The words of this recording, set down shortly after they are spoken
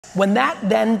When that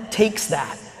then takes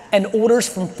that and orders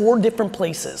from 4 different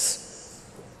places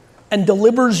and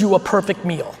delivers you a perfect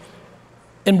meal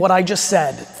in what I just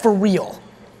said, for real,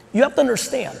 you have to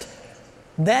understand,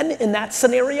 then in that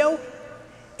scenario,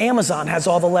 Amazon has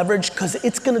all the leverage because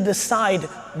it's gonna decide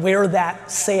where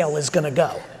that sale is gonna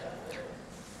go.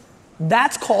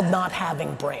 That's called not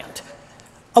having brand.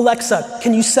 Alexa,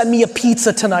 can you send me a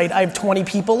pizza tonight? I have 20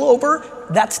 people over.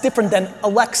 That's different than,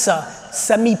 Alexa,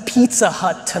 send me Pizza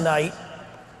Hut tonight.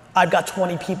 I've got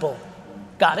 20 people.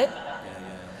 Got it?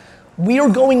 We are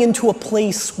going into a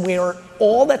place where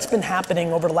all that's been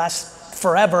happening over the last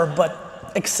forever,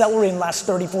 but accelerating the last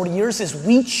 30, 40 years is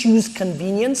we choose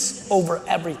convenience over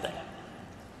everything.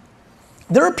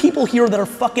 There are people here that are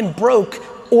fucking broke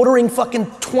ordering fucking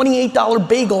 $28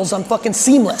 bagels on fucking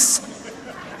Seamless.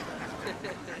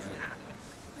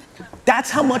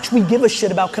 That's how much we give a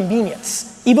shit about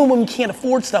convenience. Even when we can't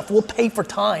afford stuff, we'll pay for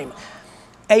time.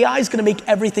 AI is gonna make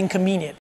everything convenient.